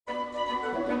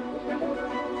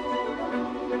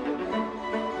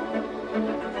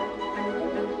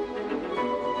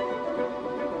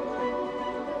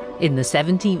In the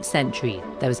 17th century,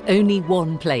 there was only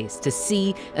one place to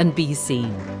see and be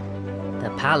seen: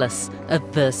 the Palace of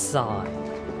Versailles.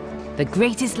 The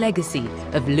greatest legacy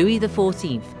of Louis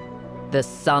XIV, the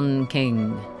Sun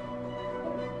King.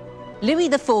 Louis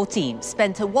XIV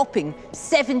spent a whopping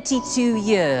 72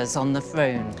 years on the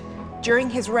throne.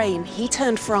 During his reign, he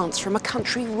turned France from a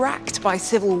country racked by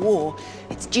civil war,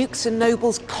 its dukes and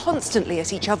nobles constantly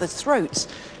at each other's throats,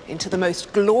 into the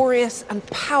most glorious and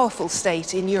powerful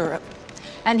state in Europe.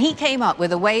 And he came up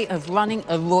with a way of running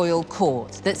a royal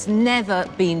court that's never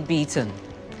been beaten.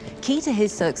 Key to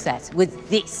his success was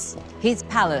this, his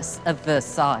Palace of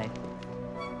Versailles.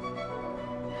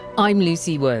 I'm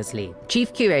Lucy Worsley,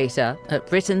 Chief Curator at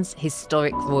Britain's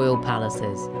Historic Royal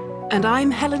Palaces. And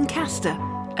I'm Helen Castor,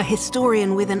 a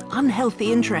historian with an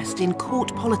unhealthy interest in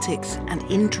court politics and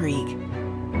intrigue.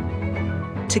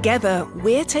 Together,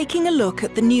 we're taking a look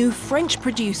at the new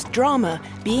French-produced drama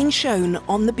being shown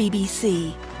on the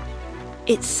BBC.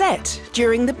 It's set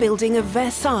during the building of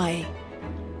Versailles.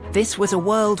 This was a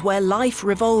world where life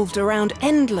revolved around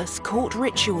endless court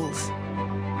rituals,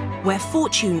 where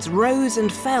fortunes rose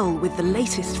and fell with the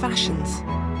latest fashions,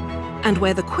 and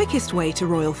where the quickest way to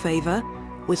royal favour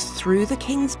was through the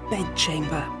king's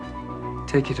bedchamber.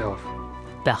 Take it off.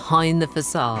 Behind the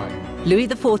facade, Louis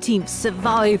XIV's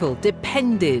survival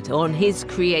depended on his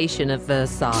creation of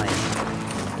Versailles.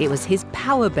 It was his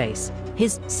power base,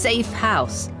 his safe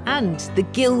house, and the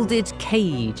gilded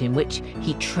cage in which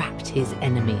he trapped his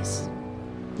enemies.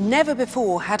 Never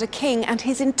before had a king and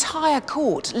his entire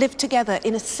court lived together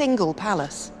in a single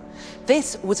palace.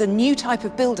 This was a new type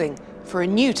of building for a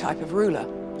new type of ruler.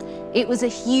 It was a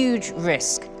huge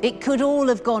risk. It could all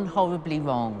have gone horribly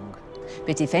wrong.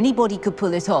 But if anybody could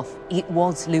pull it off, it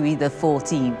was Louis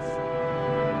XIV.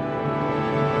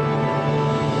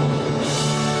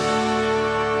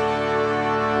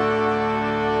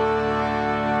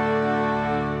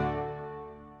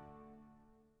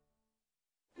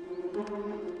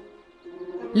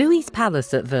 Louis's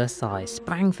palace at Versailles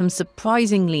sprang from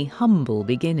surprisingly humble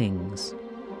beginnings.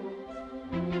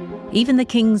 Even the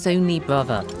king's only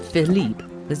brother, Philippe,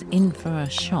 was in for a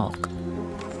shock.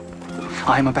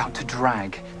 I am about to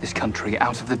drag this country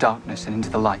out of the darkness and into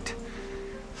the light.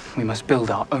 We must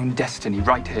build our own destiny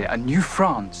right here. A new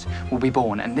France will be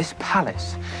born, and this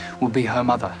palace will be her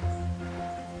mother.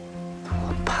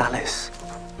 A palace?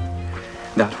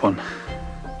 That one.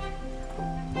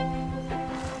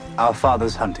 Our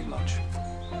father's hunting lodge.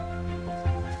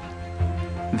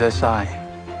 Versailles.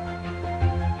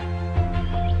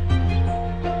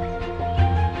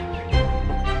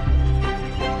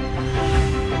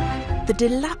 The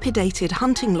dilapidated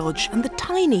hunting lodge and the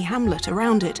tiny hamlet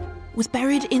around it was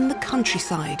buried in the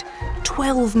countryside,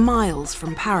 12 miles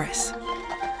from Paris.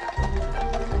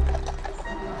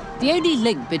 The only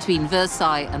link between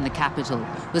Versailles and the capital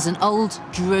was an old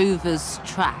drover's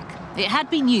track. It had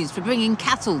been used for bringing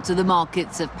cattle to the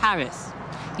markets of Paris.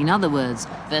 In other words,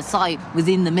 Versailles was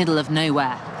in the middle of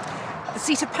nowhere. The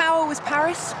seat of power was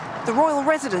Paris. The royal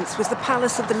residence was the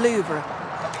Palace of the Louvre.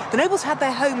 The nobles had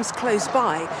their homes close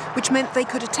by, which meant they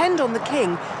could attend on the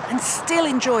king and still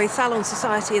enjoy salon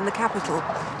society in the capital.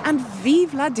 And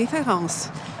vive la différence.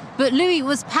 But Louis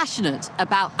was passionate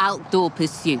about outdoor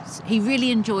pursuits. He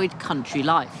really enjoyed country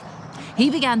life. He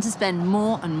began to spend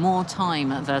more and more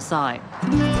time at Versailles.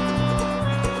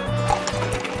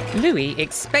 Louis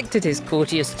expected his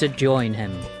courtiers to join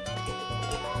him.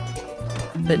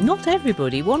 But not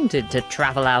everybody wanted to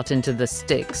travel out into the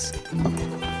sticks.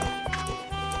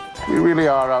 We really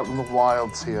are out in the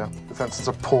wilds here. Defences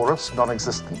are porous,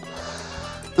 non-existent.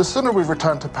 The sooner we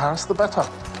return to Paris, the better.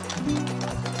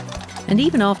 And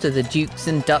even after the dukes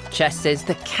and duchesses,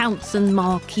 the counts and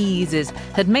marquises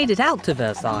had made it out to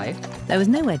Versailles, there was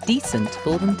nowhere decent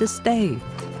for them to stay.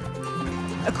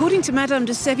 According to Madame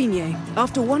de Sévigné,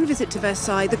 after one visit to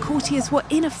Versailles, the courtiers were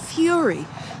in a fury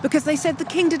because they said the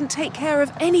king didn't take care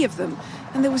of any of them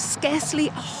and there was scarcely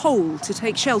a hole to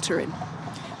take shelter in.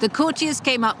 The courtiers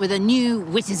came up with a new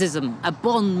witticism, a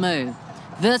bon mot.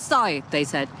 Versailles, they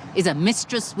said, is a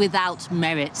mistress without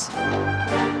merit.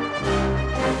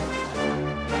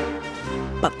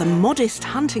 But the modest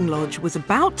hunting lodge was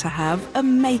about to have a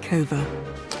makeover.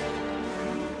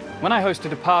 When I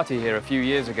hosted a party here a few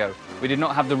years ago, we did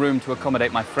not have the room to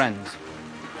accommodate my friends.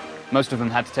 Most of them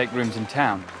had to take rooms in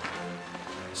town.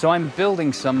 So I'm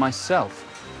building some myself.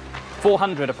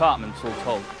 400 apartments all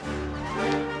told.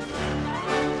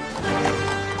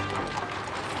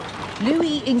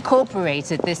 Louis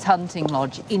incorporated this hunting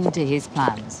lodge into his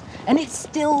plans, and it's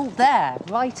still there,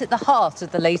 right at the heart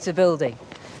of the later building.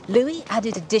 Louis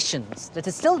added additions that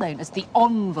are still known as the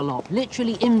envelope,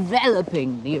 literally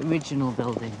enveloping the original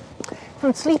building.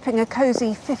 From sleeping a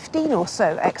cosy 15 or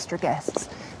so extra guests,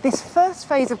 this first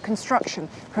phase of construction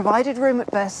provided room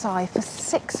at Versailles for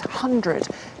 600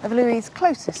 of Louis's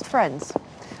closest friends.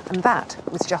 And that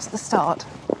was just the start.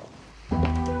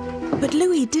 But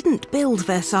Louis didn't build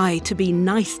Versailles to be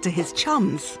nice to his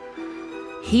chums.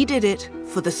 He did it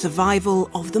for the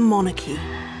survival of the monarchy.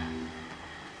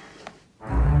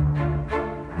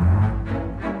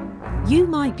 You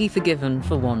might be forgiven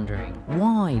for wondering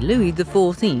why Louis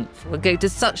XIV would go to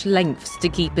such lengths to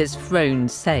keep his throne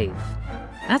safe.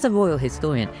 As a royal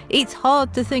historian, it's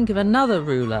hard to think of another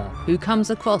ruler who comes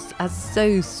across as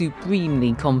so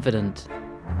supremely confident.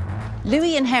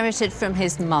 Louis inherited from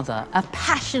his mother a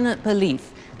passionate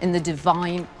belief in the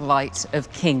divine right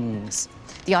of kings.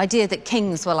 The idea that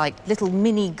kings were like little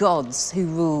mini gods who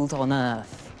ruled on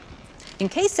earth. In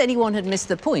case anyone had missed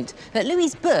the point, at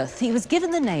Louis's birth, he was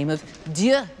given the name of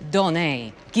Dieu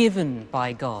donné, given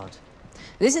by God.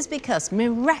 This is because,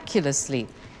 miraculously,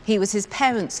 he was his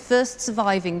parents' first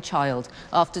surviving child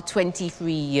after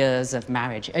 23 years of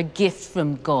marriage, a gift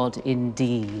from God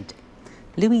indeed.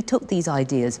 Louis took these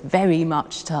ideas very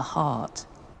much to heart.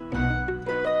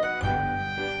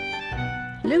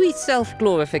 Louis'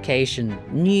 self-glorification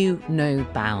knew no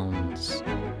bounds.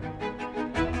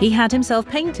 He had himself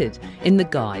painted in the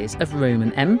guise of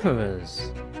Roman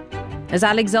emperors, as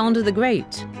Alexander the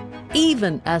Great,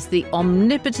 even as the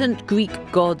omnipotent Greek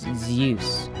god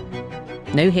Zeus.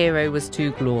 No hero was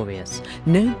too glorious,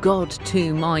 no god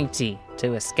too mighty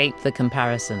to escape the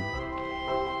comparison.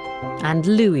 And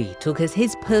Louis took as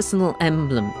his personal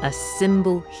emblem a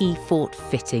symbol he thought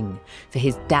fitting for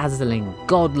his dazzling,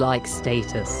 godlike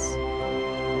status: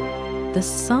 the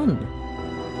sun.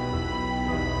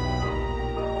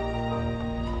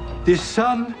 The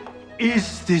sun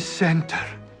is the center,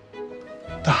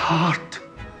 the heart,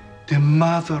 the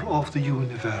mother of the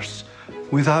universe.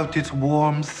 Without its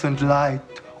warmth and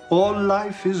light, all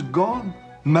life is gone.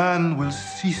 Man will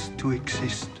cease to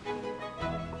exist.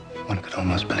 One could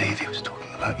almost believe he was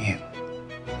talking about you.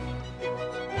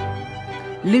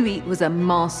 Louis was a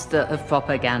master of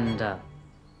propaganda.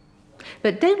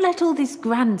 But don't let all this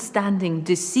grandstanding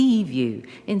deceive you.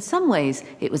 In some ways,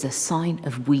 it was a sign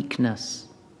of weakness.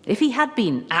 If he had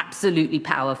been absolutely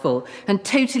powerful and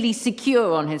totally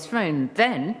secure on his throne,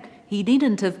 then he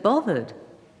needn't have bothered.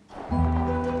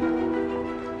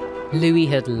 Louis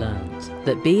had learned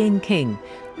that being king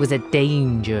was a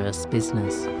dangerous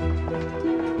business.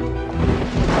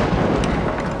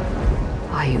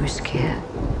 Are you scared?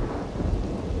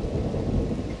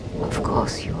 Of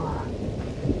course you are.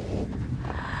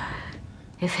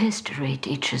 If history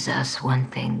teaches us one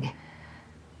thing,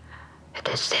 it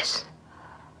is this.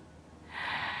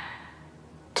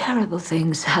 Terrible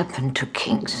things happen to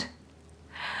kings.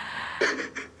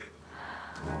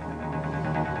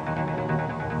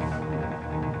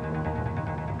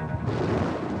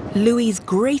 Louis's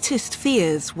greatest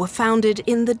fears were founded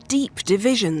in the deep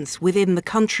divisions within the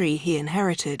country he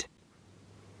inherited.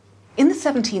 In the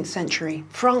 17th century,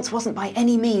 France wasn't by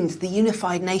any means the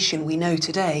unified nation we know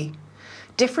today.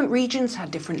 Different regions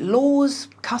had different laws,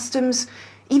 customs,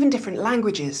 even different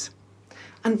languages.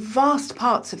 And vast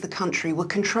parts of the country were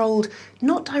controlled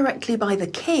not directly by the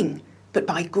king, but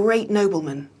by great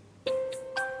noblemen.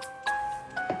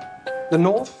 The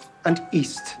north and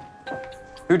east.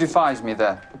 Who defies me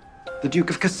there? The Duke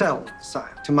of Cassel,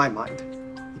 sire, to my mind.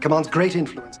 He commands great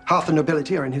influence. Half the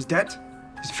nobility are in his debt.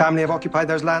 His family have occupied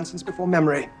those lands since before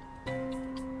memory.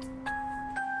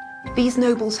 These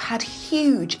nobles had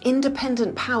huge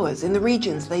independent powers in the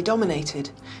regions they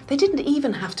dominated. They didn't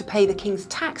even have to pay the king's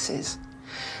taxes.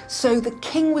 So the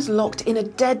king was locked in a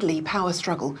deadly power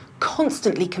struggle,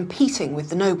 constantly competing with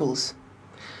the nobles.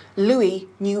 Louis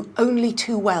knew only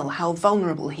too well how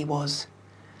vulnerable he was,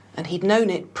 and he'd known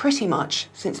it pretty much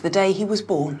since the day he was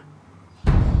born.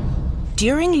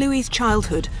 During Louis's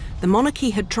childhood, the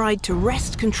monarchy had tried to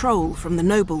wrest control from the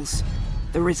nobles.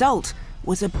 The result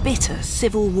was a bitter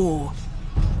civil war.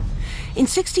 In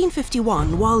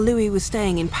 1651, while Louis was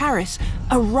staying in Paris,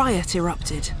 a riot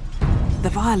erupted. The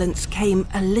violence came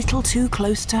a little too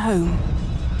close to home.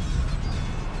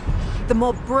 The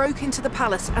mob broke into the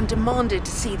palace and demanded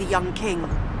to see the young king.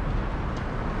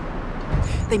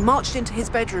 They marched into his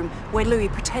bedroom, where Louis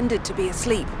pretended to be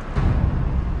asleep.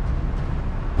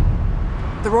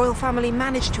 The royal family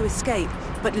managed to escape,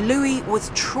 but Louis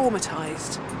was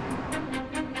traumatized.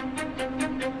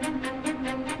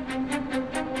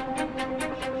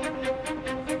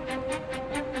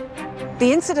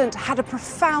 The incident had a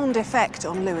profound effect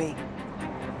on Louis.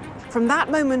 From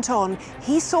that moment on,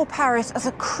 he saw Paris as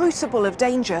a crucible of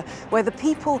danger where the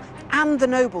people and the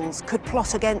nobles could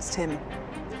plot against him.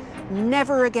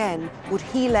 Never again would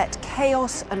he let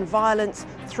chaos and violence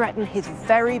threaten his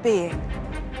very being.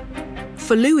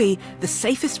 For Louis, the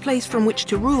safest place from which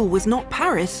to rule was not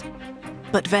Paris,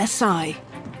 but Versailles.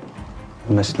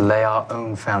 We must lay our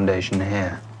own foundation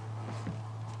here.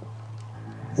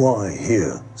 Why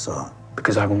here, sir?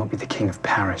 Because I will not be the king of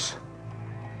Paris.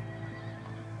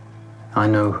 I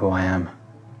know who I am.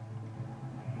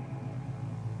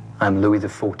 I am Louis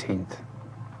XIV.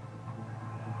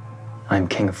 I am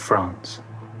King of France.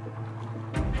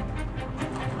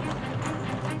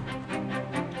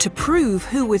 To prove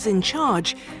who was in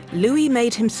charge, Louis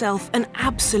made himself an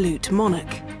absolute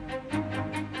monarch.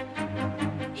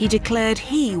 He declared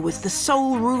he was the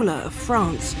sole ruler of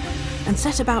France and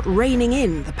set about reining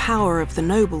in the power of the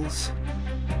nobles.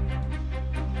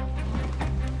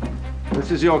 This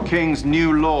is your king's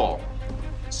new law,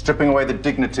 stripping away the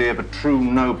dignity of a true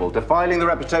noble, defiling the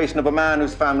reputation of a man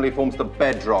whose family forms the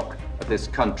bedrock of this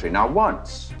country. Now,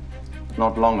 once,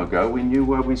 not long ago, we knew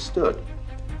where we stood.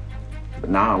 But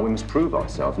now we must prove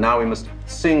ourselves. Now we must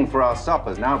sing for our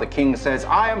suppers. Now the king says,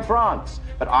 I am France,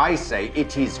 but I say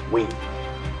it is we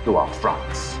who are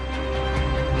France.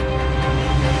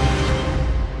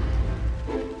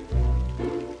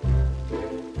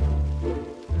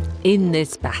 In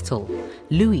this battle,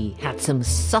 Louis had some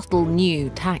subtle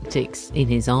new tactics in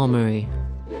his armoury.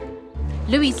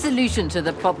 Louis' solution to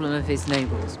the problem of his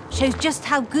nobles shows just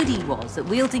how good he was at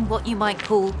wielding what you might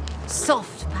call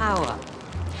soft power.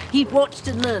 He'd watched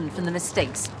and learned from the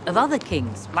mistakes of other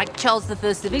kings, like Charles I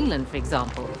of England, for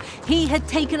example. He had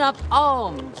taken up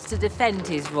arms to defend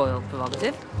his royal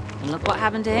prerogative, and look what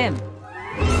happened to him.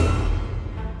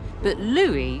 But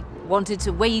Louis wanted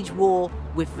to wage war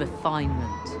with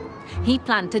refinement. He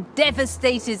planned to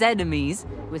devastate his enemies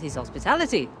with his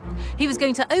hospitality. He was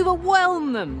going to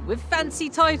overwhelm them with fancy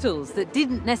titles that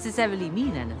didn't necessarily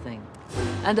mean anything.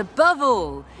 And above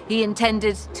all, he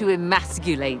intended to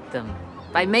emasculate them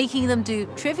by making them do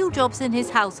trivial jobs in his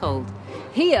household,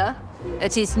 here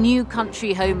at his new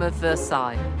country home of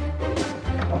Versailles.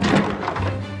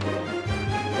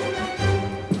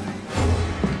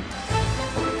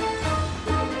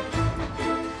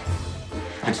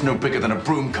 It's no bigger than a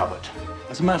broom cupboard.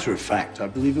 As a matter of fact, I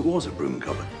believe it was a broom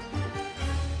cupboard.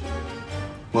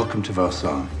 Welcome to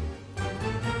Versailles.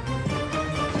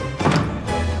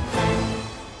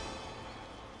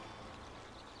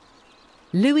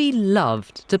 Louis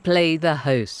loved to play the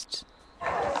host.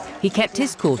 He kept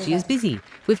his courtiers busy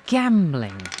with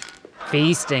gambling,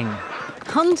 feasting,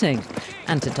 hunting,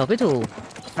 and to top it all,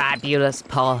 fabulous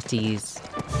parties.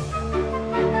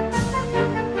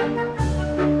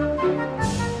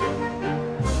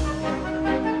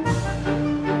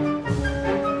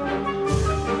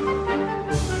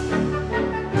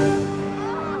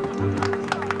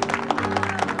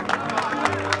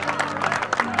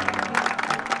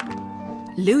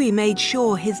 Louis made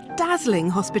sure his dazzling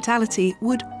hospitality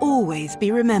would always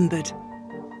be remembered.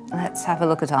 Let's have a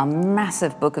look at our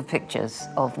massive book of pictures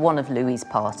of one of Louis's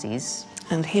parties.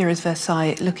 And here is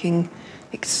Versailles looking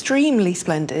extremely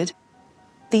splendid.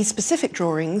 These specific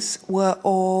drawings were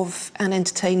of an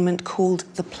entertainment called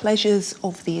The Pleasures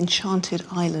of the Enchanted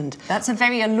Island. That's a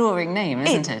very alluring name,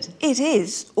 isn't it? It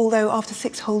is, although after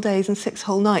 6 whole days and 6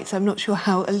 whole nights, I'm not sure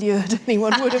how allured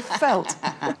anyone would have felt.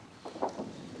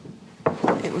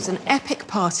 It was an epic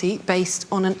party based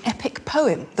on an epic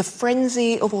poem, The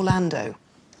Frenzy of Orlando.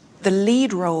 The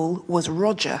lead role was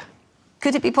Roger.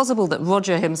 Could it be possible that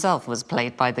Roger himself was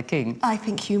played by the king? I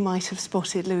think you might have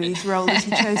spotted Louis's role that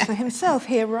he chose for himself.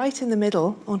 Here, right in the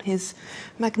middle, on his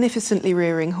magnificently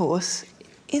rearing horse,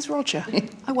 is Roger.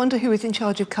 I wonder who is in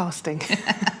charge of casting.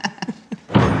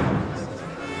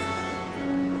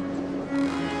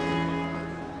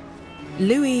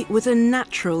 Louis was a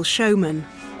natural showman.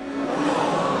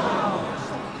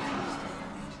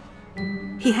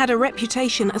 He had a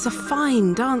reputation as a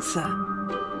fine dancer.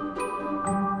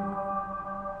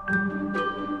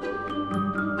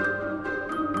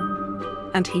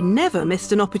 And he never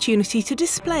missed an opportunity to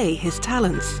display his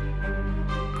talents.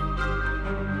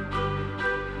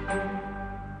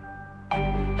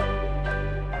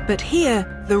 But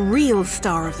here, the real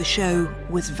star of the show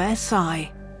was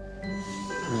Versailles.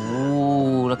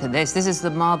 Ooh, look at this. This is the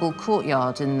marble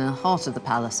courtyard in the heart of the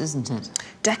palace, isn't it?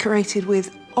 Decorated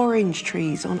with orange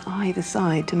trees on either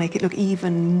side to make it look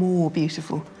even more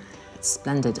beautiful. It's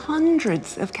splendid.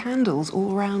 Hundreds of candles all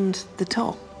round the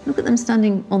top. Look at them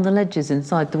standing on the ledges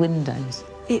inside the windows.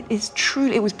 It is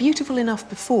truly, it was beautiful enough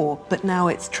before, but now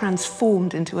it's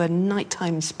transformed into a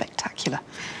nighttime spectacular.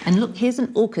 And look, here's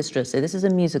an orchestra, so this is a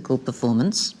musical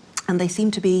performance. And they seem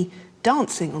to be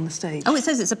dancing on the stage. Oh, it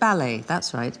says it's a ballet,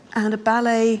 that's right. And a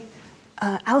ballet,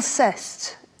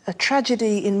 Alceste, a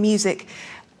tragedy in music,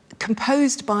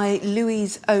 composed by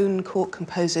Louis's own court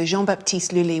composer,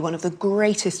 Jean-Baptiste Lully, one of the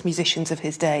greatest musicians of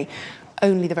his day,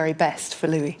 only the very best for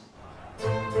Louis.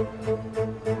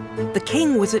 The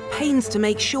king was at pains to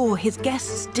make sure his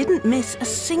guests didn't miss a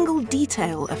single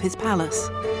detail of his palace.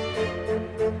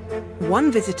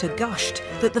 One visitor gushed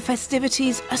that the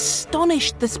festivities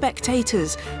astonished the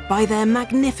spectators by their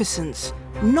magnificence,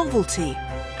 novelty,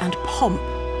 and pomp.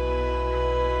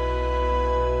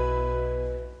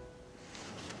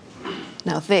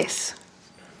 Now this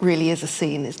really is a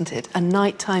scene, isn't it? A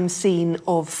nighttime scene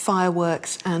of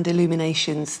fireworks and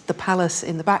illuminations, the palace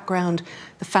in the background,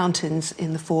 the fountains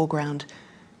in the foreground.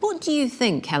 What do you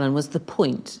think, Helen, was the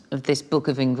point of this book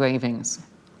of engravings?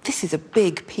 This is a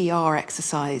big PR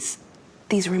exercise.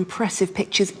 These are impressive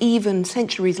pictures, even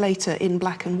centuries later in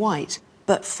black and white.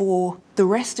 But for the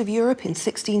rest of Europe in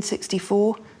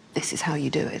 1664, this is how you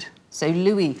do it. So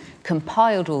Louis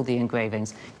compiled all the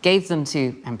engravings, gave them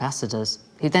to ambassadors,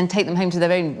 who then take them home to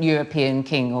their own European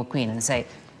king or queen and say,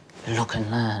 look and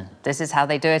learn. This is how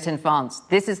they do it in France.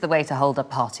 This is the way to hold a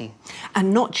party.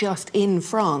 And not just in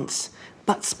France,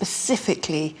 but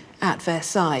specifically at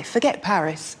Versailles. Forget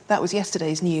Paris, that was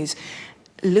yesterday's news.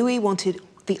 Louis wanted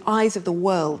the eyes of the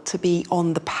world to be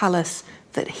on the palace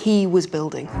that he was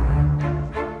building.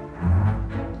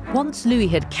 Once Louis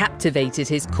had captivated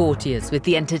his courtiers with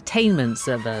the entertainments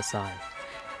at Versailles,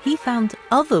 he found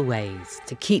other ways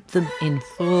to keep them in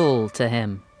thrall to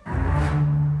him.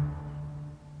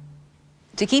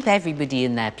 To keep everybody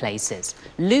in their places,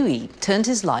 Louis turned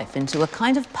his life into a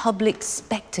kind of public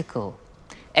spectacle.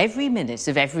 Every minute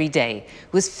of every day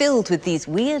was filled with these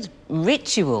weird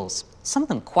rituals, some of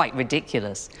them quite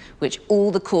ridiculous, which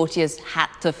all the courtiers had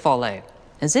to follow,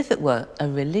 as if it were a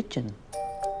religion.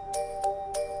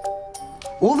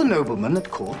 All the noblemen at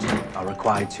court are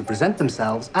required to present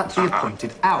themselves at the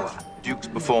appointed hour. Dukes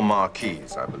before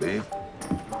marquises, I believe.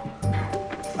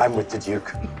 I'm with the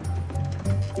Duke.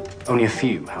 Only a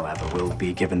few, however, will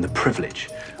be given the privilege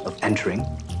of entering,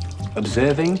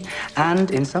 observing,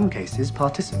 and in some cases,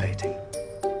 participating.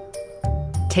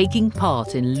 Taking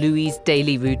part in Louis's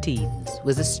daily routines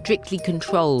was a strictly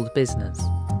controlled business.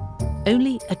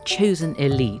 Only a chosen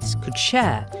elite could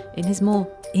share in his more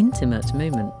intimate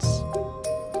moments.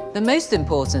 The most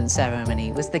important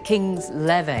ceremony was the king's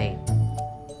levee.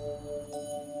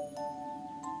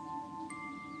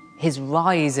 His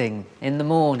rising in the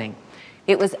morning.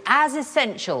 It was as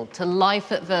essential to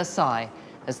life at Versailles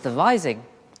as the rising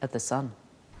of the sun.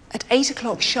 At 8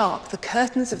 o'clock sharp, the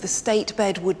curtains of the state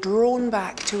bed were drawn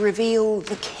back to reveal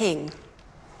the king.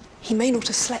 He may not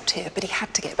have slept here, but he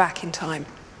had to get back in time.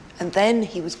 And then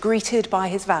he was greeted by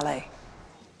his valet.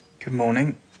 Good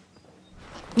morning.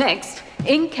 Next,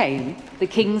 in came the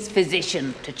king's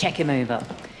physician to check him over.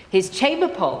 His chamber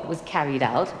pot was carried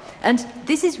out, and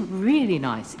this is really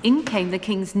nice. In came the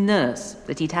king's nurse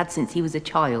that he'd had since he was a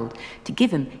child to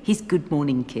give him his good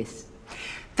morning kiss.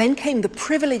 Then came the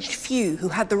privileged few who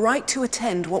had the right to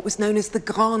attend what was known as the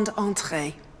grande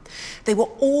entrée. They were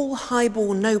all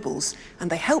high-born nobles, and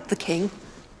they helped the king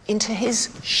into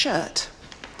his shirt.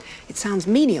 It sounds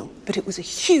menial, but it was a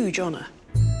huge honour.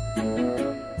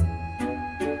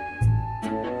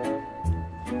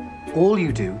 All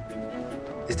you do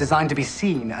is designed to be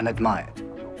seen and admired.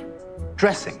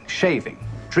 Dressing, shaving,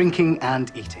 drinking,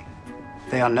 and eating.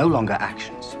 They are no longer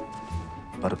actions,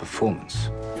 but a performance.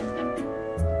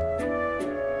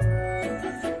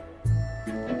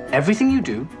 Everything you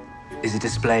do is a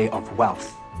display of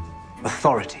wealth,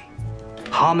 authority,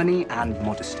 harmony, and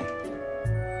modesty.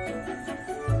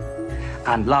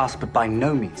 And last, but by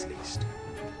no means least,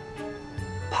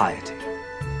 piety.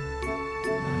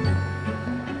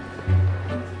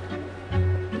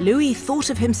 Louis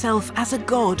thought of himself as a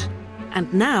god,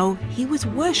 and now he was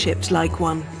worshipped like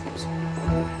one.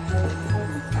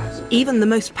 Even the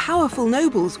most powerful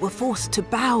nobles were forced to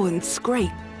bow and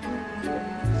scrape.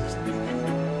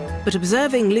 But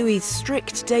observing Louis's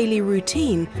strict daily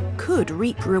routine could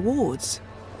reap rewards.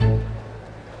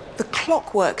 The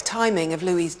clockwork timing of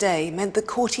Louis's day meant that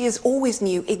courtiers always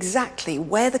knew exactly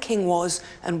where the king was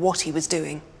and what he was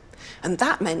doing. And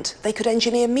that meant they could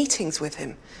engineer meetings with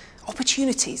him,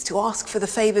 opportunities to ask for the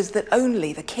favours that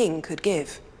only the king could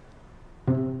give.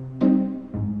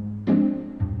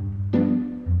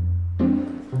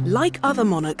 Like other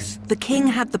monarchs, the king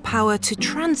had the power to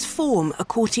transform a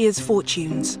courtier's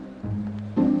fortunes.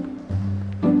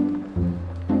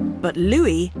 But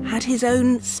Louis had his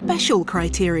own special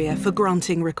criteria for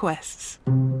granting requests.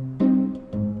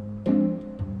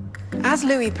 As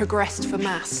Louis progressed for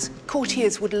Mass,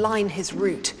 courtiers would line his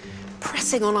route,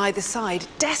 pressing on either side,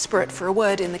 desperate for a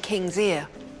word in the king's ear.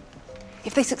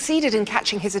 If they succeeded in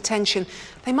catching his attention,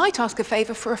 they might ask a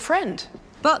favour for a friend.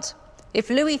 But if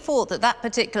Louis thought that that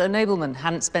particular nobleman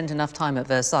hadn't spent enough time at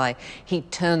Versailles,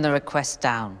 he'd turn the request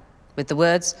down with the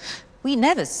words, "We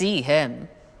never see him.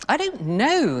 I don't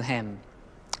know him."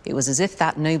 It was as if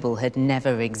that noble had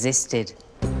never existed.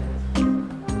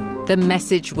 The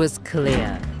message was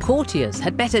clear. Courtiers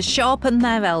had better sharpen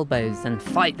their elbows and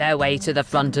fight their way to the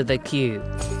front of the queue.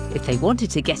 If they wanted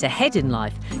to get ahead in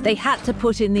life, they had to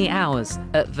put in the hours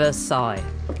at Versailles.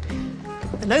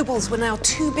 The nobles were now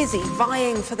too busy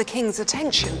vying for the king's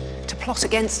attention to plot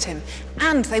against him,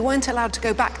 and they weren't allowed to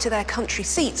go back to their country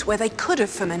seats where they could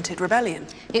have fomented rebellion.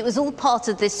 It was all part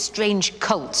of this strange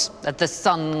cult of the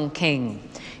Sun King.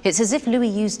 It's as if Louis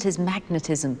used his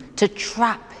magnetism to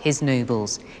trap his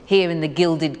nobles here in the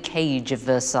gilded cage of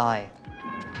Versailles.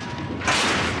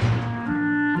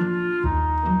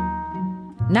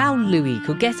 Now Louis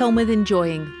could get on with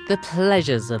enjoying the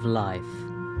pleasures of life.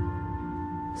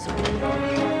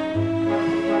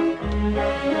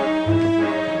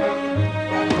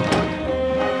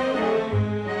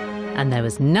 And there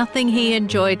was nothing he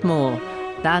enjoyed more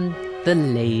than the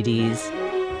ladies.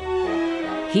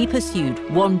 He pursued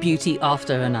one beauty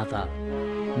after another,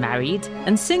 married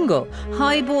and single,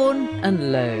 highborn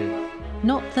and low.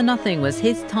 Not for nothing was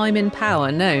his time in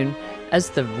power known as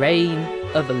the reign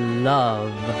of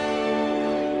love.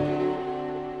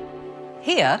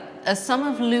 Here are some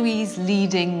of Louis's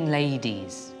leading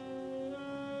ladies.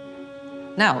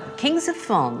 Now, kings of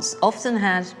France often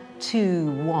had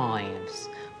two wives.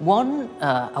 One,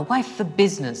 a wife for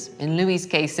business. In Louis's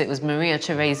case, it was Maria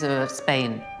Theresa of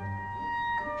Spain.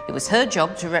 It was her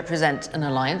job to represent an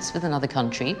alliance with another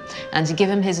country and to give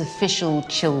him his official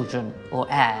children, or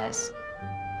heirs.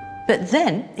 But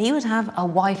then he would have a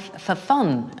wife for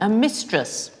fun, a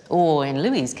mistress, or in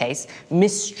Louis's case,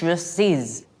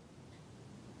 mistresses.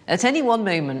 At any one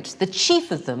moment, the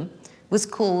chief of them was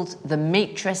called the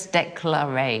maîtresse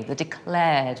déclarée, the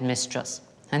declared mistress.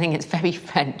 I think it's very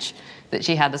French that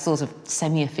she had a sort of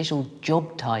semi-official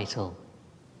job title.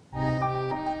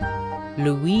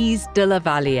 Louise de la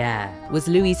Vallière was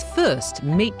Louis's first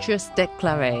maîtresse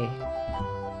déclarée.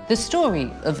 The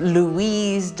story of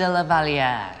Louise de la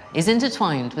Vallière is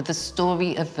intertwined with the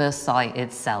story of Versailles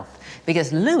itself,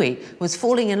 because Louis was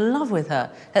falling in love with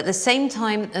her at the same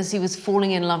time as he was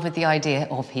falling in love with the idea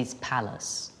of his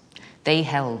palace. They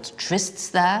held trysts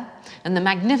there, and the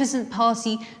magnificent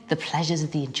party, the Pleasures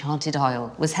of the Enchanted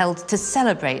Isle, was held to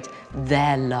celebrate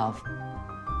their love.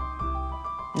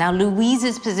 Now,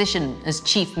 Louise's position as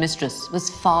chief mistress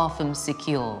was far from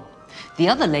secure. The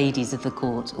other ladies of the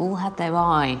court all had their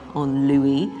eye on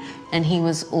Louis, and he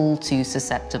was all too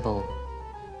susceptible.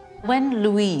 When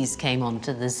Louise came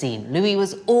onto the scene, Louis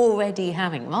was already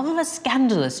having rather a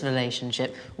scandalous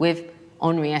relationship with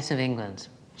Henriette of England.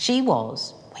 She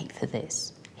was, wait for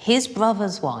this, his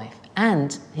brother's wife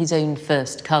and his own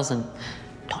first cousin,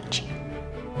 Tonchi.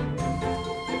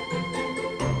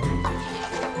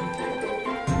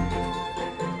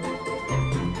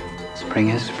 Spring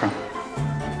is from.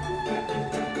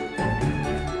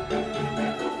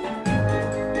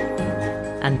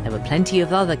 And there were plenty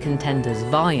of other contenders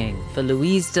vying for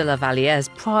Louise de la Vallière's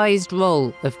prized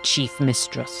role of chief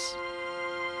mistress.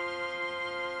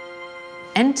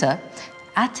 Enter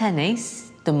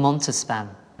Athénée de Montespan.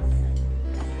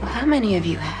 How many have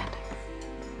you had?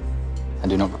 I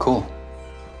do not recall.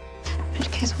 In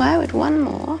which case, why would one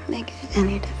more make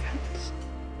any difference?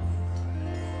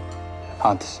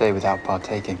 Hard to say without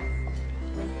partaking.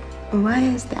 Why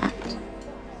is that?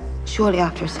 Surely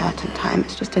after a certain time,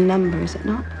 it's just a number, is it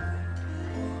not?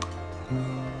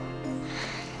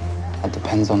 That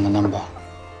depends on the number.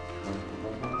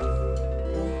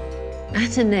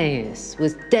 Athénée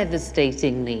was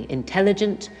devastatingly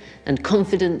intelligent and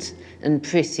confident and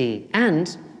pretty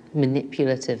and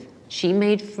manipulative. She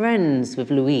made friends with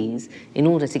Louise in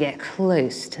order to get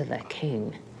close to the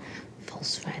king.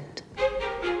 False friend.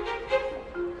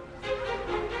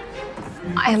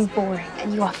 I am boring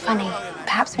and you are funny.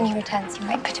 Perhaps when he returns, you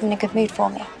might put him in a good mood for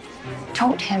me.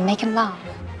 Talk to him, make him laugh.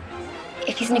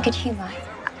 If he's in a good humor,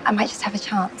 I might just have a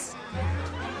chance.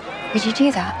 Would you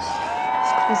do that?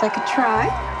 I suppose I could try.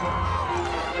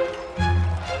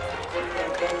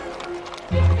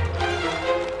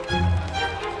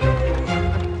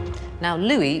 Now,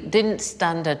 Louis didn't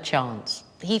stand a chance.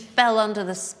 He fell under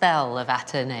the spell of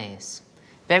Athénée.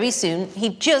 Very soon, he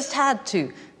just had to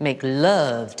make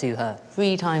love to her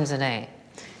 3 times a day.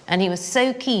 And he was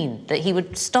so keen that he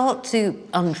would start to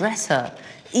undress her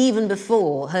even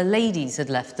before her ladies had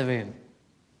left the room.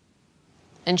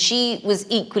 And she was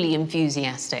equally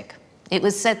enthusiastic. It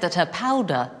was said that her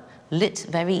powder lit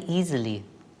very easily.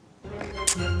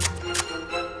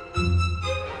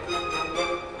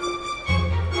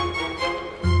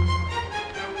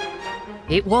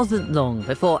 It wasn't long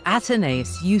before Athénée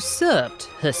usurped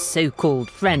her so-called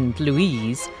friend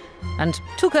Louise and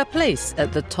took her place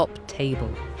at the top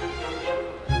table.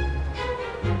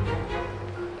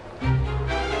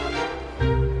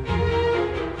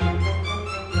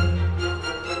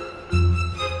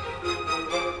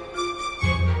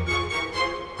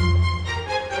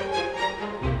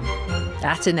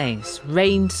 Athénée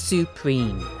reigned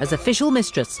supreme as official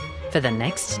mistress for the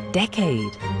next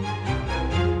decade.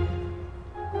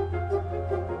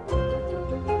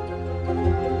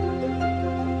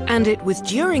 And it was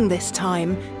during this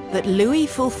time that Louis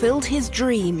fulfilled his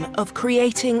dream of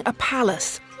creating a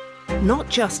palace, not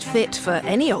just fit for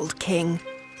any old king,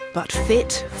 but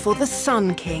fit for the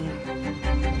Sun King.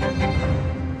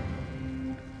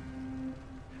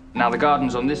 Now the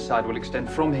gardens on this side will extend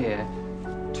from here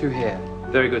to here.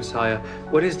 Very good, sire.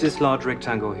 What is this large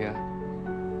rectangle here?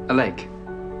 A lake.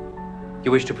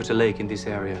 You wish to put a lake in this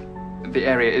area? The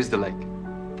area is the lake.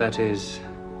 That is...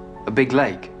 A big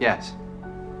lake, yes.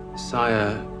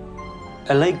 Sire,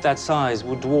 a lake that size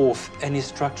would dwarf any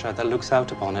structure that looks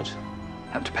out upon it.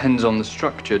 That depends on the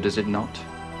structure, does it not?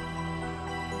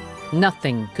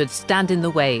 Nothing could stand in the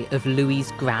way of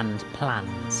Louis's grand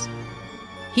plans.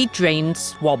 He drained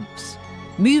swamps,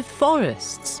 moved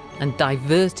forests, and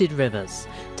diverted rivers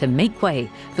to make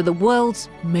way for the world's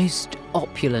most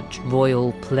opulent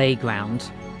royal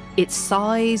playground. Its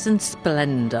size and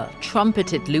splendour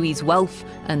trumpeted Louis's wealth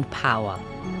and power.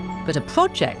 But a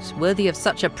project worthy of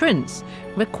such a prince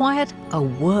required a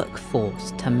workforce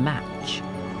to match.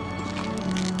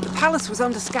 The palace was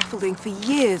under scaffolding for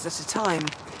years at a time,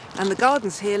 and the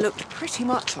gardens here looked pretty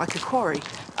much like a quarry.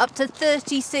 Up to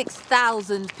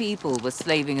 36,000 people were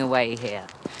slaving away here,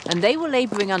 and they were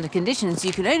labouring under conditions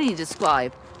you can only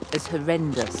describe as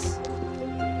horrendous.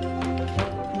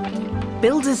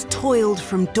 Builders toiled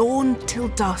from dawn till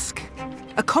dusk.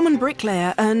 A common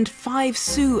bricklayer earned 5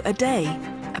 sous a day,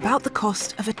 about the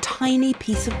cost of a tiny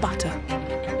piece of butter.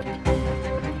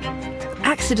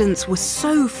 Accidents were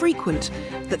so frequent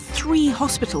that 3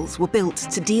 hospitals were built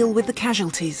to deal with the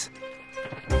casualties.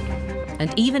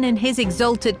 And even in his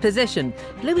exalted position,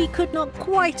 Louis could not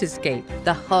quite escape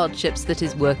the hardships that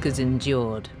his workers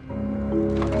endured.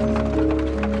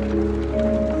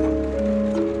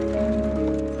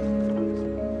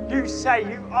 You say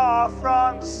you are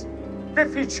France?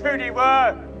 If you truly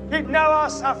were, you'd know our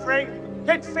suffering.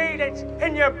 You'd feel it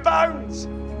in your bones,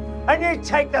 and you'd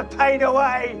take the pain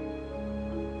away.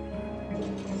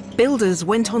 Builders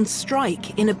went on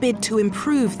strike in a bid to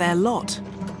improve their lot.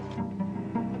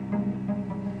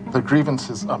 The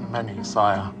grievances are many,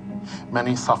 sire.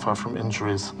 Many suffer from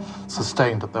injuries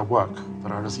sustained at their work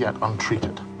that are as yet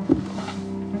untreated.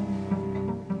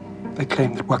 They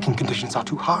claim that working conditions are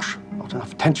too harsh, not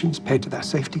enough attention is paid to their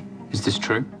safety. Is this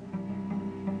true?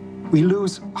 We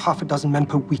lose half a dozen men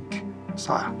per week,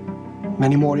 sire.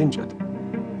 Many more injured.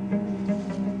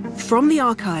 From the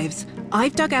archives,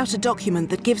 I've dug out a document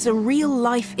that gives a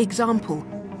real-life example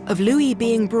of Louis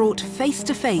being brought face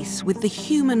to face with the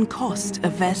human cost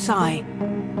of Versailles.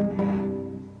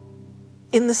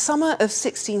 In the summer of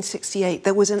 1668,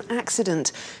 there was an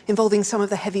accident involving some of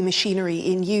the heavy machinery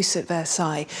in use at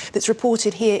Versailles that's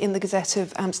reported here in the Gazette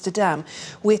of Amsterdam.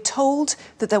 We're told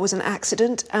that there was an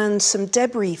accident and some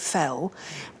debris fell,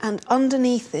 and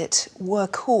underneath it were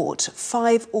caught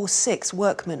 5 or 6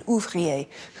 workmen, ouvriers,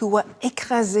 who were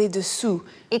écrasés dessous.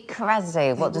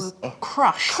 Écrasés, what does...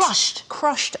 Crushed.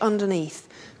 Crushed underneath,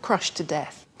 crushed to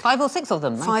death. 5 or 6 of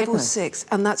them, my 5 goodness. or 6,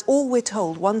 and that's all we're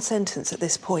told, one sentence at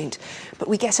this point. But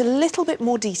we get a little bit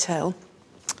more detail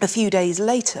a few days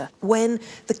later, when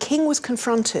the king was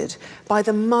confronted by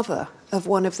the mother of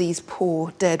one of these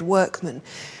poor dead workmen.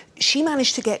 She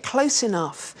managed to get close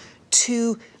enough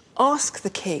to ask the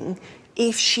king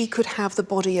if she could have the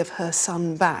body of her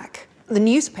son back. The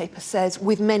newspaper says,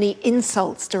 with many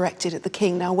insults directed at the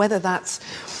king. Now, whether that's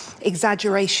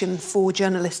exaggeration for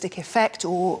journalistic effect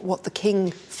or what the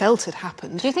king felt had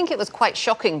happened. Do you think it was quite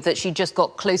shocking that she just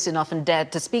got close enough and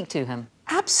dared to speak to him?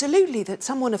 Absolutely, that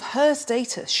someone of her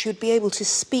status should be able to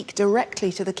speak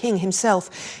directly to the king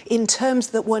himself in terms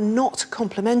that were not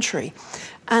complimentary.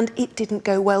 And it didn't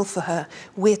go well for her.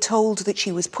 We're told that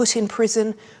she was put in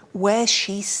prison, where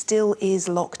she still is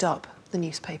locked up. the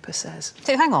newspaper says.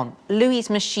 So hang on, Louis's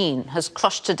machine has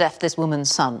crushed to death this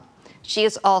woman's son. She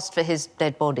has asked for his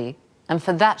dead body, and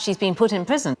for that she's been put in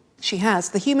prison. She has.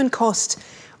 The human cost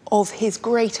of his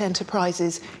great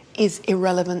enterprises is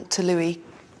irrelevant to Louis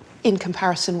in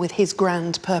comparison with his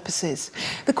grand purposes.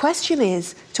 The question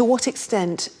is, to what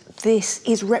extent this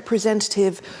is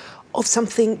representative of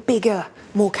something bigger,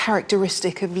 more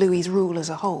characteristic of Louis's rule as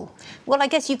a whole? Well, I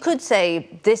guess you could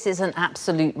say this is an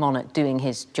absolute monarch doing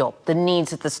his job. The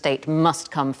needs of the state must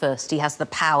come first. He has the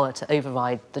power to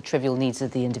override the trivial needs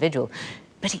of the individual.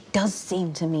 But it does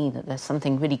seem to me that there's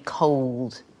something really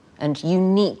cold and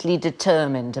uniquely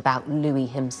determined about Louis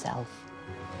himself.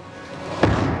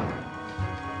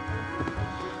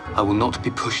 I will not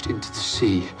be pushed into the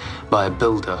sea by a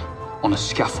builder on a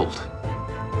scaffold.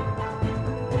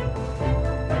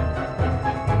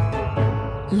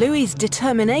 Louis's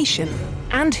determination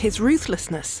and his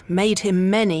ruthlessness made him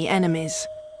many enemies.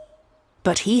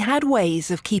 But he had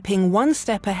ways of keeping one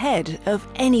step ahead of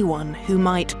anyone who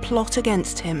might plot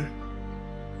against him.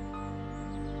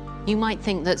 You might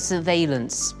think that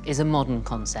surveillance is a modern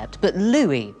concept, but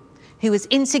Louis, who was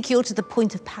insecure to the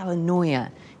point of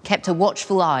paranoia, kept a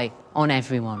watchful eye on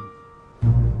everyone.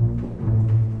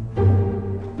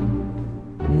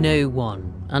 No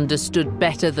one understood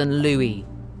better than Louis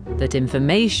that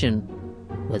information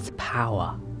was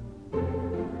power.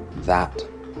 That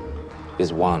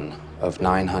is one of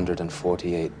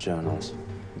 948 journals,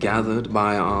 gathered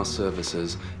by our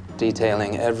services,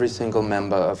 detailing every single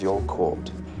member of your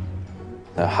court.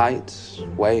 Their height,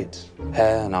 weight,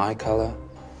 hair and eye color,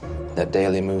 their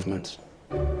daily movements,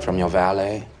 from your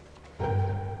valet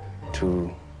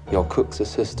to your cook's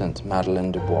assistant,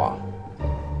 Madeleine Dubois.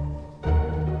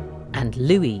 And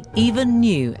Louis even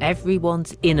knew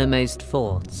everyone's innermost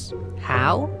thoughts.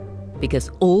 How?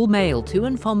 Because all mail to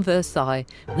and from Versailles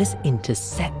was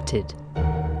intercepted.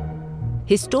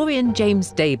 Historian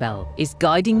James Daybell is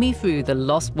guiding me through the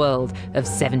lost world of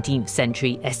 17th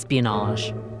century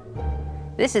espionage.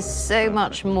 This is so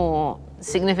much more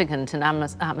significant and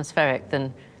atmospheric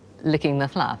than licking the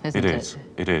flap, isn't it? It is.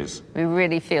 It is. We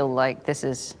really feel like this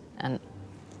is a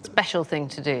special thing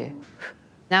to do.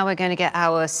 Now we're going to get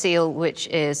our seal, which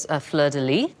is a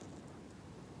fleur-de-lis.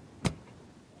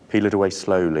 Peel it away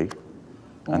slowly,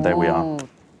 and there we are.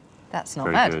 That's not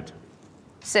Very bad. good.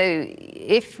 So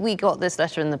if we got this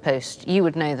letter in the post, you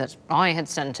would know that I had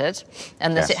sent it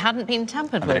and that Yes. it hadn't been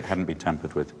tampered And with. that it hadn't been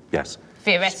tampered with, yes.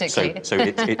 Theoretically. So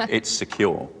it's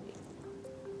secure.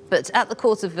 But at the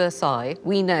court of Versailles,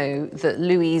 we know that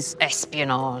Louis's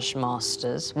espionage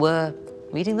masters were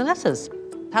reading the letters.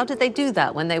 How did they do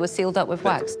that when they were sealed up with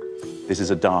wax? This is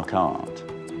a dark art.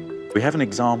 We have an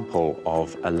example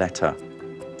of a letter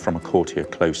from a courtier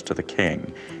close to the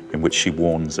king in which she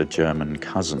warns a German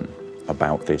cousin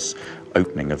about this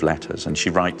opening of letters. And she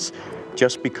writes,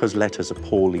 just because letters are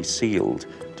poorly sealed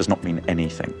does not mean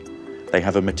anything. They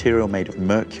have a material made of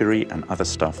mercury and other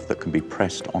stuff that can be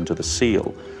pressed onto the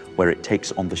seal, where it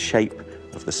takes on the shape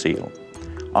of the seal.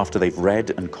 After they've read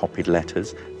and copied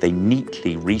letters, they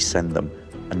neatly resend them,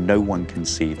 and no one can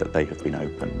see that they have been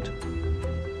opened.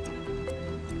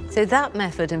 So that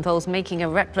method involves making a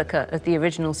replica of the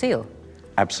original seal?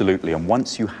 Absolutely, and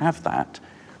once you have that,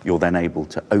 you're then able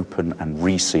to open and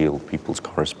reseal people's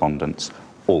correspondence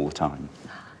all the time.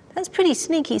 That's pretty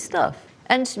sneaky stuff.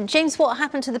 And James, what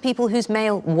happened to the people whose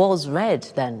mail was read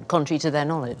then, contrary to their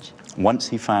knowledge? Once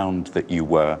he found that you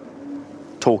were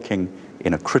talking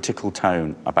in a critical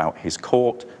tone about his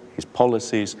court, his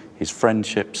policies, his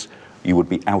friendships, you would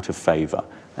be out of favour.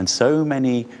 And so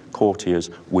many courtiers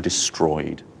were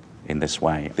destroyed in this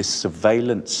way. This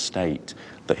surveillance state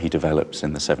that he develops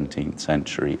in the 17th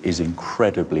century is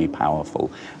incredibly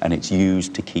powerful, and it's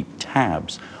used to keep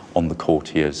tabs on the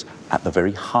courtiers at the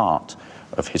very heart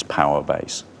of his power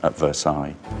base at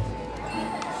Versailles.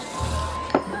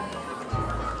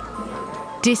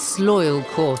 Disloyal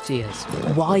courtiers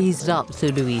wised up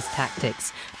to Louis's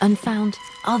tactics and found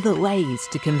other ways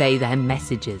to convey their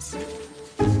messages.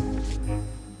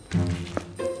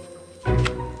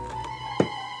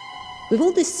 With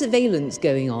all this surveillance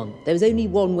going on, there was only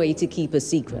one way to keep a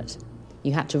secret.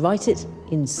 You had to write it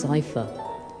in cipher.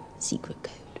 Secret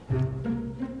code.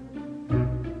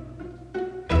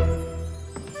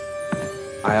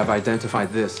 I have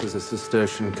identified this as a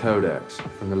Cistercian codex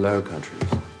from the Low Countries.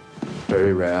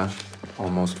 Very rare,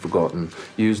 almost forgotten.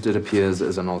 Used, it appears,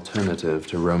 as an alternative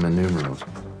to Roman numerals.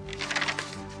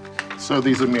 So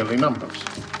these are merely numbers?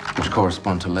 Which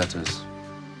correspond to letters.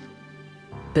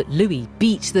 But Louis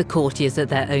beat the courtiers at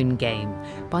their own game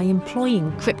by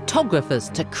employing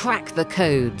cryptographers to crack the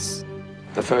codes.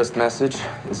 The first message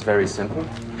is very simple.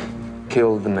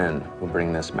 Kill the men who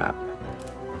bring this map.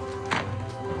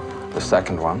 The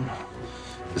second one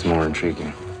is more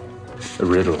intriguing. A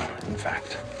riddle, in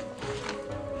fact.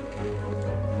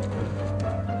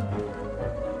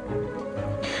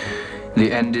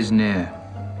 The end is near.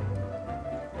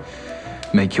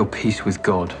 Make your peace with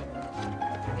God.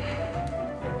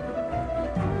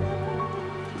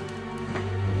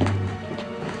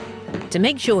 To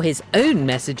make sure his own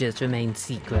messages remained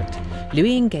secret,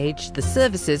 Louis engaged the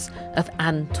services of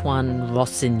Antoine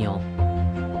Rossignol.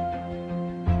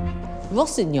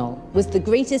 Rossignol was the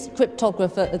greatest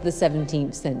cryptographer of the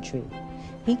 17th century.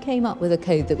 He came up with a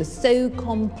code that was so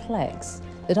complex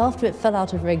that after it fell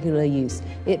out of regular use,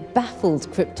 it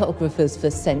baffled cryptographers for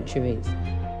centuries.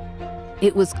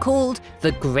 It was called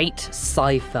the Great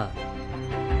Cipher.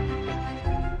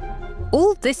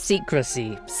 All this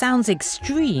secrecy sounds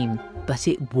extreme, but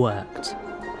it worked.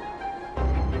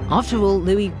 After all,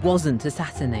 Louis wasn't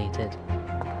assassinated.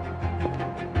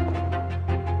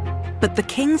 But the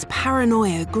king's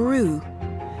paranoia grew.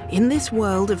 In this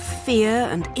world of fear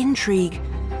and intrigue,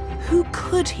 who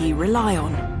could he rely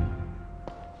on?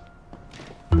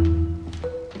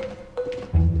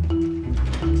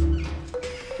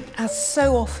 As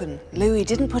so often, Louis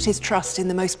didn't put his trust in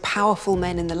the most powerful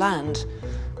men in the land,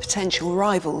 potential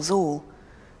rivals all,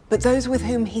 but those with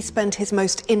whom he spent his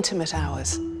most intimate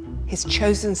hours, his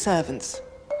chosen servants.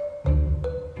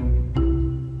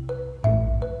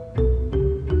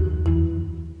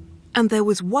 And there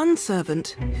was one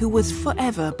servant who was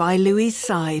forever by Louis's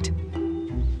side,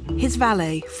 his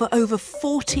valet for over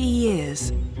 40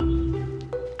 years,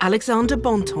 Alexander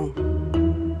Bontemps.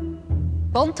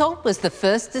 Bontemps was the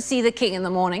first to see the king in the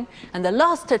morning and the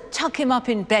last to tuck him up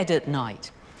in bed at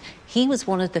night. He was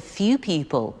one of the few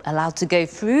people allowed to go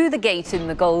through the gate in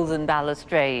the golden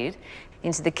balustrade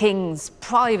into the king's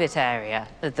private area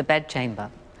of the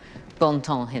bedchamber.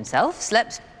 Bontemps himself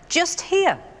slept just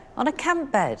here on a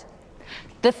camp bed.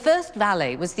 The first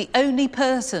valet was the only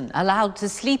person allowed to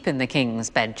sleep in the king's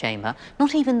bedchamber.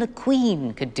 Not even the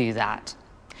queen could do that.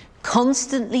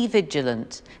 Constantly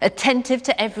vigilant, attentive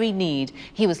to every need,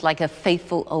 he was like a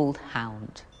faithful old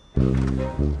hound.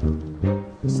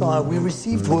 Sire, we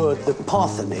received word the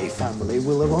Parthenay family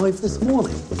will arrive this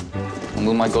morning. And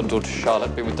will my goddaughter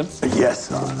Charlotte be with them? Yes,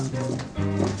 sire.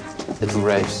 Little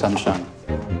ray of sunshine.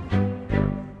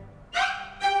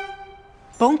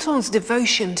 Bontemps'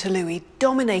 devotion to Louis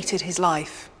dominated his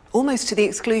life, almost to the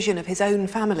exclusion of his own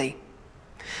family.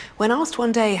 When asked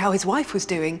one day how his wife was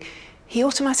doing, he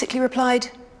automatically replied,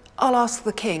 "I'll ask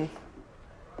the king."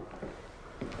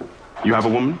 You have a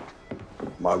woman?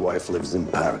 My wife lives in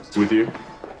Paris. With you?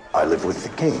 I live with the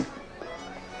king.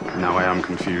 Now I am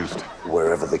confused.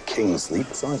 Wherever the king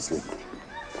sleeps, I sleep.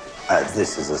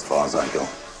 This is as far as I go.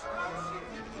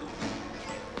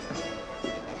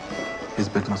 His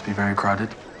bed must be very crowded.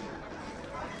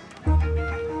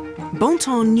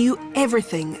 Bontemps knew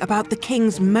everything about the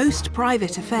king's most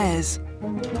private affairs.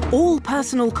 All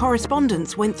personal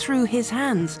correspondence went through his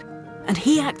hands, and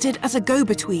he acted as a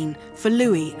go-between for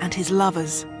Louis and his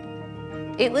lovers.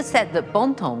 It was said that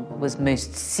Bontemps was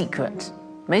most secret,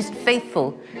 most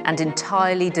faithful, and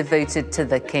entirely devoted to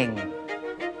the king.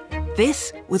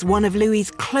 This was one of Louis's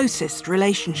closest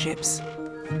relationships.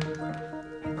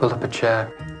 Pull up a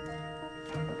chair.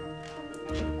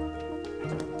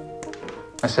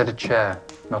 I said a chair,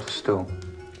 not a stool.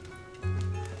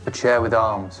 A chair with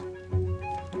arms.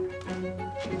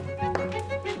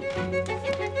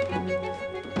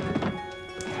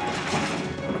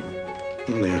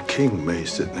 Only a king may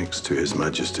sit next to His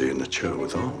Majesty in a chair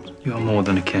with arms. You are more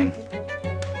than a king.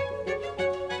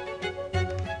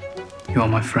 You are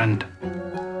my friend.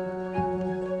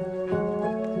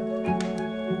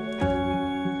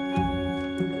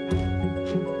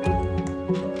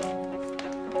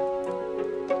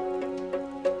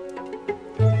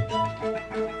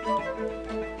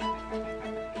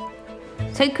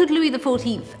 So could Louis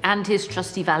XIV and his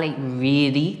trusty valet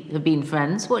really have been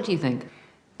friends? What do you think?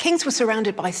 Kings were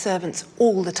surrounded by servants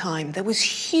all the time. There was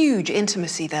huge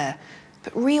intimacy there.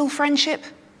 But real friendship,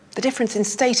 the difference in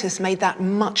status made that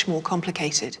much more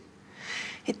complicated.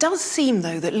 It does seem,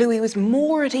 though, that Louis was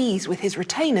more at ease with his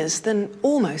retainers than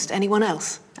almost anyone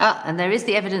else. And there is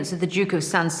the evidence of the Duke of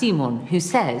Saint-Simon, who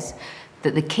says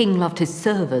that the king loved his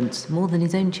servants more than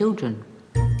his own children.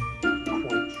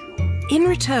 In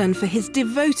return for his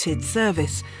devoted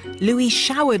service, Louis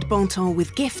showered Bontemps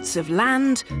with gifts of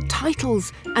land,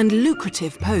 titles, and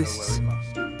lucrative posts.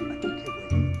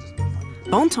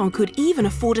 Bontemps could even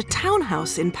afford a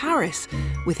townhouse in Paris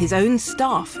with his own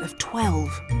staff of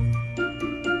 12.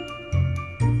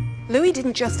 Louis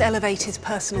didn't just elevate his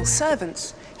personal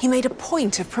servants, he made a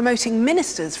point of promoting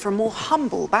ministers from more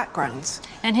humble backgrounds.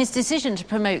 And his decision to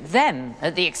promote them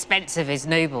at the expense of his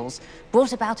nobles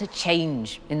brought about a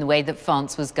change in the way that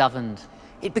France was governed.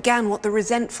 It began what the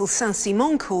resentful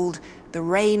Saint-Simon called the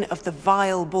reign of the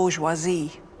vile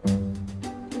bourgeoisie.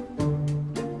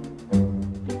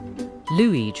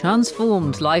 Louis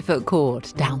transformed life at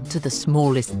court down to the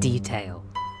smallest detail.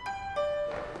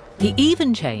 He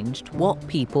even changed what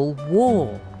people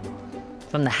wore,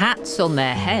 from the hats on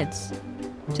their heads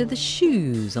to the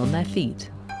shoes on their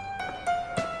feet.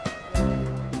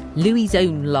 Louis's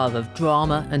own love of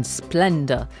drama and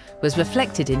splendour was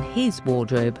reflected in his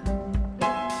wardrobe.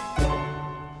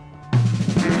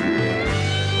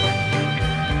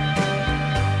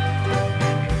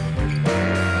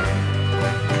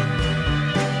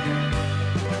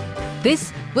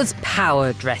 This was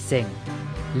power dressing,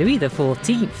 Louis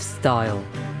XIV style.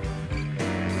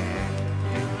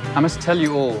 I must tell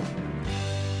you all,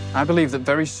 I believe that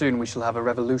very soon we shall have a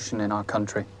revolution in our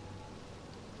country.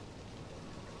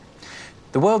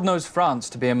 The world knows France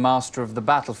to be a master of the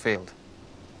battlefield,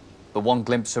 but one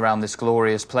glimpse around this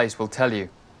glorious place will tell you.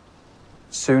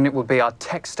 Soon it will be our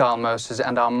textile mercers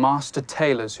and our master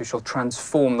tailors who shall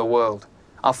transform the world.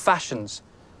 Our fashions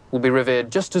will be revered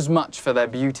just as much for their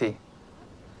beauty,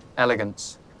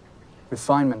 elegance,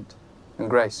 refinement, and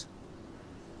grace.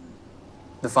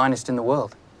 The finest in the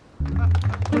world.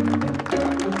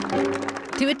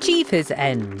 To achieve his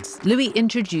ends, Louis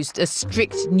introduced a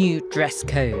strict new dress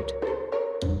code.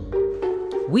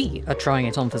 We are trying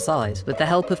it on for size with the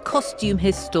help of costume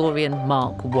historian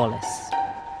Mark Wallace.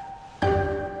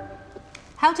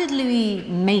 How did Louis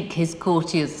make his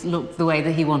courtiers look the way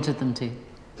that he wanted them to?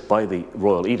 By the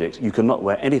royal edict, you cannot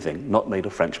wear anything not made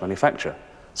of French manufacture.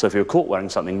 So if you're caught wearing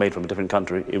something made from a different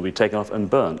country, it would be taken off and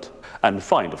burnt. And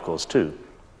fined, of course, too.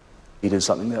 He did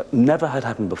something that never had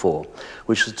happened before,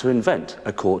 which was to invent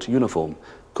a court uniform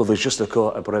called the Juste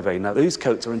Corps à Brevet. Now, these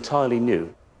coats are entirely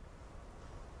new,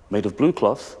 made of blue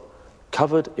cloth,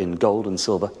 covered in gold and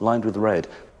silver, lined with red.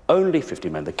 Only 50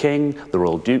 men, the king, the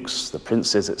royal dukes, the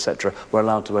princes, etc., were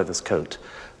allowed to wear this coat.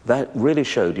 That really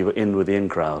showed you were in with the in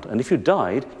crowd. And if you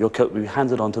died, your coat would be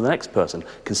handed on to the next person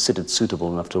considered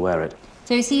suitable enough to wear it.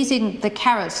 So he's using the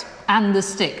carrot and the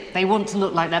stick. They want to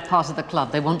look like they're part of the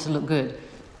club. They want to look good.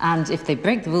 And if they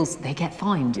break the rules, they get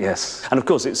fined. Yes. And of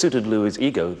course, it suited Louis's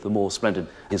ego. The more splendid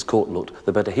his court looked,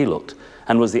 the better he looked,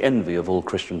 and was the envy of all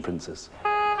Christian princes.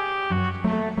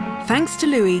 Thanks to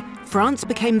Louis, France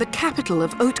became the capital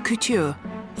of haute couture,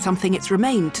 something it's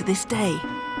remained to this day.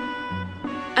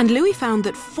 And Louis found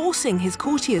that forcing his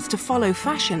courtiers to follow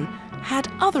fashion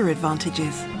had other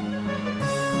advantages.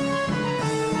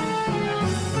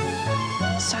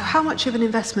 So how much of an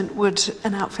investment would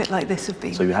an outfit like this have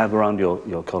been? So you have around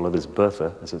your collar this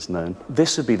bertha, as it's known.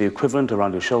 This would be the equivalent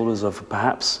around your shoulders of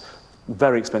perhaps a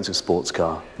very expensive sports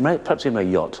car, perhaps even a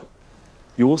yacht.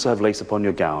 You also have lace upon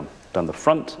your gown, down the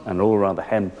front and all around the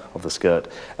hem of the skirt,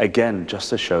 again, just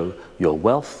to show your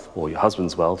wealth, or your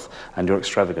husband's wealth, and your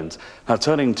extravagance. Now,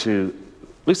 turning to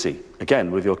Lucy,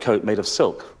 again, with your coat made of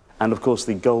silk, and of course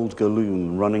the gold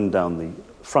galloon running down the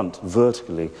front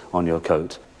vertically on your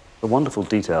coat. A wonderful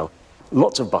detail.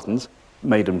 Lots of buttons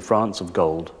made in France of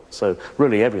gold, so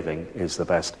really everything is the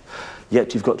best.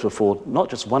 Yet you've got to afford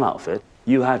not just one outfit,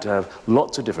 you had to have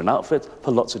lots of different outfits for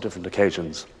lots of different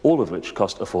occasions, all of which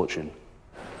cost a fortune.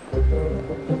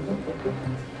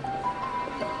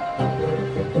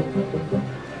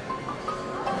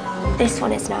 This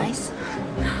one is nice.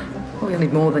 We'll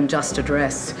need more than just a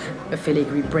dress. A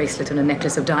filigree bracelet and a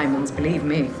necklace of diamonds, believe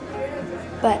me.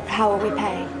 But how will we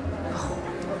pay?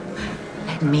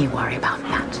 Let me worry about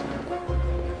that.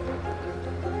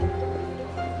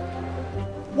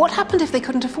 What happened if they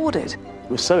couldn't afford it? It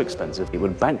was so expensive, it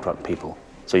would bankrupt people.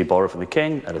 So you borrow from the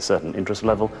king at a certain interest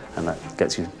level, and that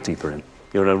gets you deeper in.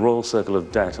 You're in a royal circle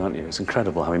of debt, aren't you? It's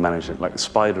incredible how he managed it, like the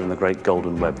spider in the great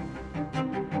golden web.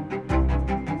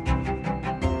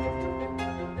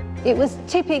 It was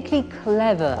typically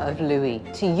clever of Louis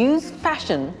to use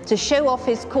fashion to show off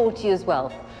his courtiers'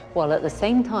 wealth, while at the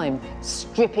same time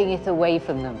stripping it away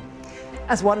from them.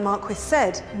 As one marquis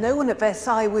said, no one at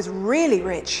Versailles was really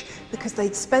rich because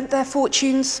they'd spent their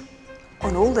fortunes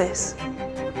on all this.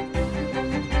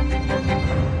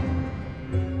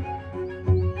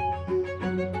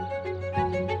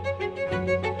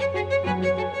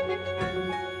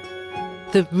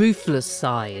 The ruthless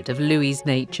side of Louis's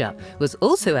nature was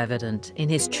also evident in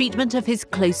his treatment of his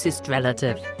closest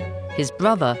relative, his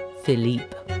brother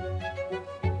Philippe.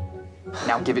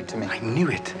 Now give it to me. I knew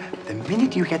it. The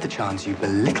minute you get the chance, you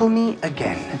belittle me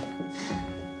again.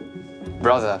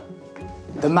 Brother,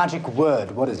 The magic word,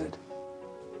 what is it?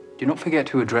 Do not forget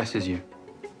who addresses you.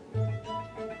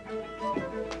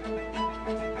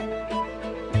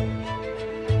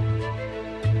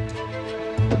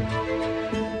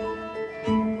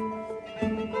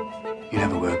 You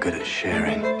never were good at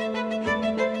sharing.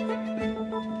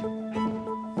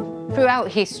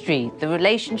 Throughout history, the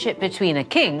relationship between a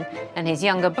king and his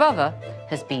younger brother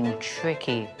has been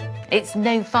tricky. It's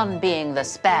no fun being the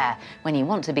spare when you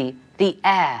want to be the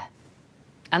heir.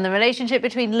 And the relationship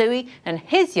between Louis and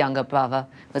his younger brother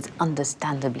was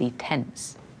understandably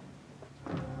tense.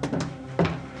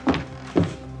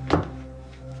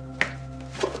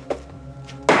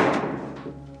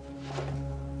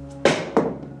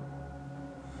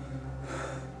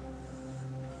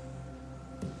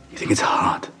 You think it's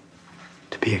hard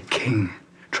to be a king?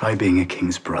 Try being a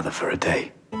king's brother for a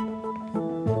day.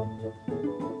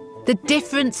 The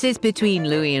differences between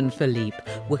Louis and Philippe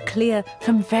were clear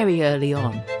from very early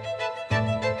on.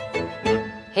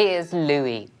 Here's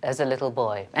Louis as a little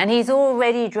boy, and he's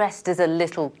already dressed as a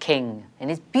little king in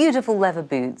his beautiful leather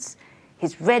boots,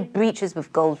 his red breeches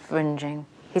with gold fringing,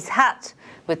 his hat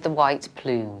with the white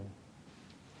plume.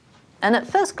 And at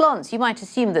first glance, you might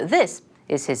assume that this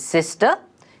is his sister.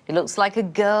 It looks like a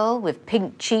girl with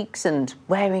pink cheeks and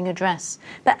wearing a dress.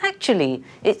 But actually,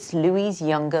 it's Louis's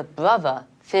younger brother,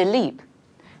 Philippe.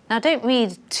 Now, don't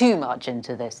read too much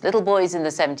into this. Little boys in the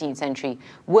 17th century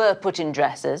were put in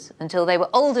dresses until they were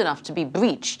old enough to be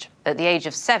breeched, at the age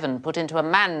of 7, put into a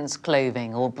man's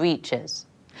clothing or breeches.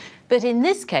 But in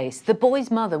this case, the boy's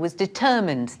mother was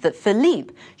determined that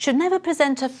Philippe should never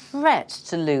present a threat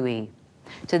to Louis.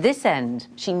 To this end,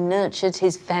 she nurtured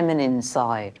his feminine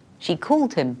side. She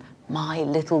called him my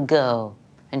little girl,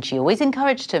 and she always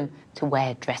encouraged him to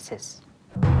wear dresses.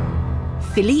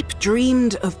 Philippe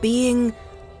dreamed of being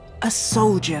a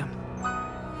soldier.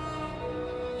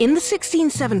 In the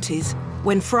 1670s,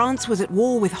 when France was at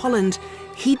war with Holland,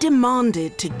 he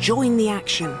demanded to join the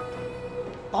action.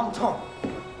 Bon temps.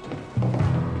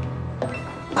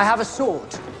 I have a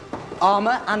sword,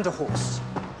 armor, and a horse.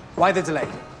 Why the delay?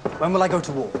 When will I go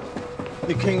to war?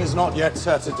 The king has not yet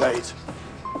set a date.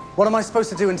 What am I supposed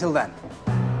to do until then?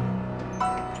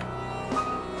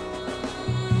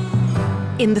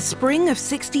 In the spring of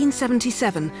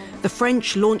 1677, the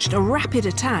French launched a rapid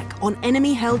attack on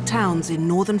enemy-held towns in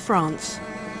northern France.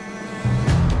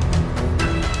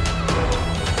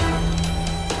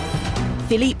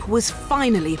 Philippe was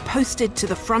finally posted to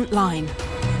the front line.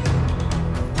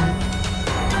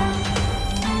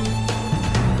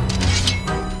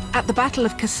 At the Battle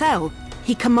of Cassel,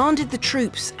 he commanded the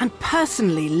troops and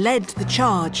personally led the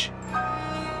charge.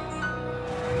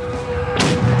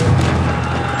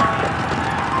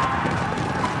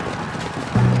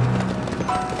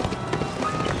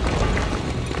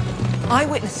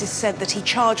 Eyewitnesses said that he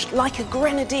charged like a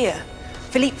grenadier.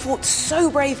 Philippe fought so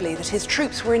bravely that his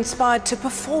troops were inspired to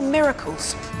perform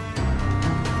miracles.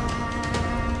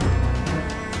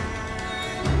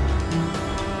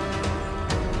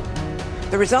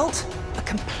 The result? A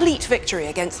complete victory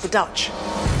against the Dutch.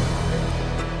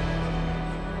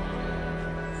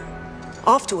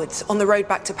 Afterwards, on the road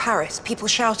back to Paris, people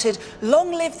shouted,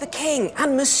 "Long live the king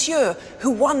and Monsieur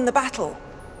who won the battle."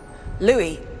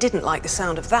 Louis didn't like the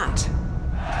sound of that.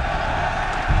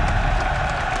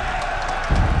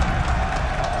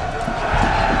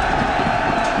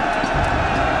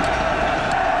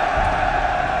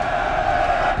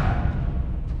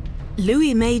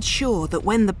 Louis made sure that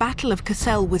when the Battle of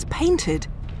Cassel was painted,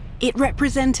 it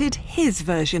represented his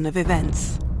version of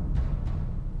events.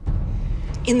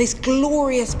 In this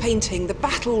glorious painting, the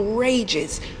battle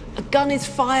rages, a gun is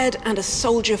fired and a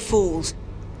soldier falls.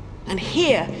 And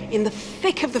here, in the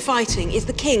thick of the fighting, is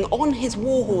the king on his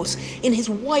war horse in his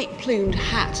white plumed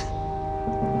hat.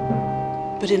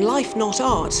 But in life, not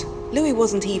art, Louis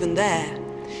wasn't even there.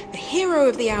 The hero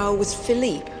of the hour was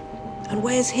Philippe. And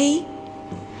where's he?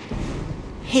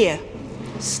 Here,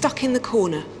 stuck in the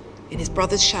corner, in his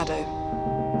brother's shadow.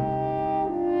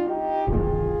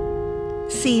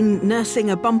 Seen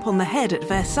nursing a bump on the head at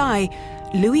Versailles,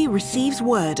 Louis receives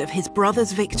word of his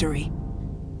brother's victory.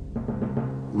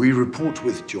 We report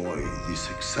with joy the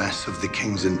success of the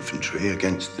king's infantry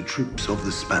against the troops of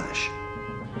the Spanish.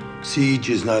 Siege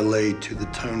is now laid to the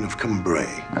town of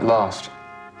Cambrai. At last,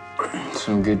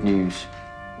 some good news.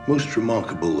 Most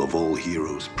remarkable of all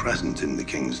heroes present in the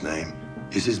king's name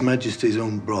is His Majesty's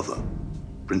own brother,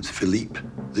 Prince Philippe,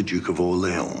 the Duke of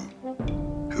Orléans,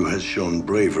 who has shown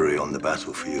bravery on the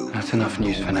battlefield. That's enough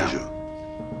news for now.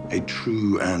 A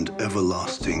true and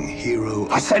everlasting hero.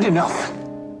 I said enough!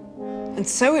 And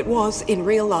so it was in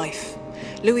real life.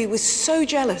 Louis was so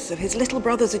jealous of his little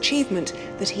brother's achievement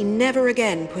that he never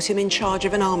again put him in charge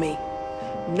of an army.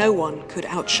 No one could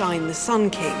outshine the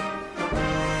Sun King.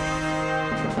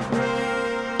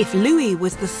 If Louis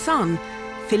was the sun,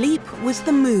 Philippe was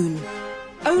the moon,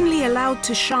 only allowed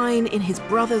to shine in his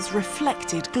brother's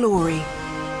reflected glory.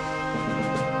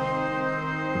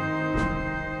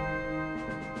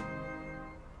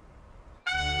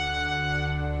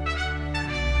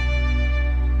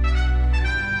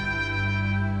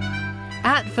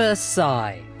 At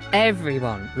Versailles,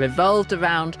 everyone revolved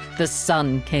around the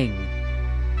Sun King.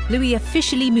 Louis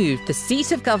officially moved the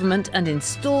seat of government and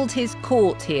installed his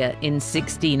court here in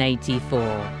 1684.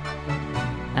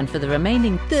 And for the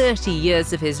remaining 30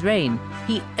 years of his reign,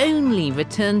 he only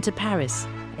returned to Paris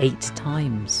 8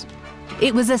 times.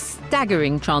 It was a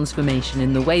staggering transformation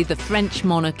in the way the French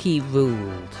monarchy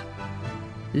ruled.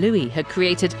 Louis had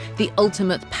created the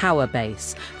ultimate power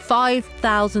base,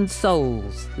 5,000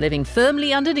 souls living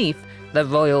firmly underneath the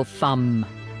royal thumb.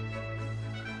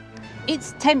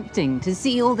 It's tempting to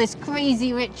see all this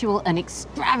crazy ritual and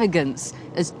extravagance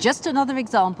as just another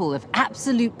example of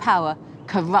absolute power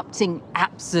corrupting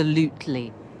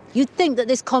absolutely. You'd think that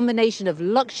this combination of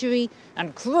luxury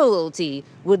and cruelty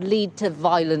would lead to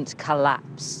violent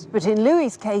collapse. But in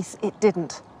Louis's case, it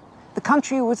didn't. The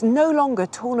country was no longer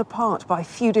torn apart by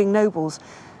feuding nobles,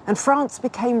 and France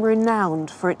became renowned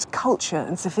for its culture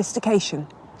and sophistication.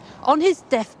 On his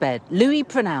deathbed, Louis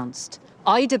pronounced,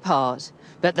 "I depart,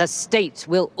 but the state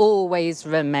will always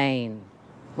remain."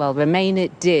 Well, remain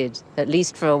it did, at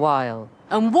least for a while.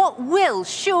 And what will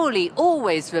surely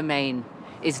always remain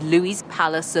is Louis's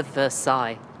Palace of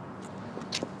Versailles.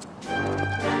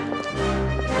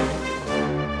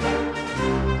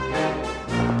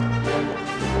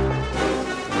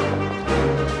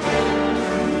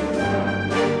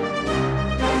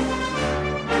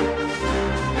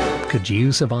 Could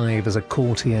you survive as a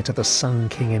courtier to the Sun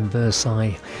King in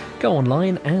Versailles? Go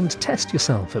online and test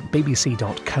yourself at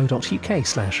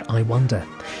bbc.co.uk/iwonder.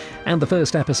 And the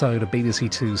first episode of BBC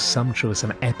Two's sumptuous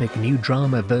and epic new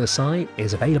drama Versailles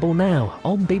is available now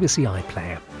on BBC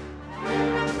iPlayer.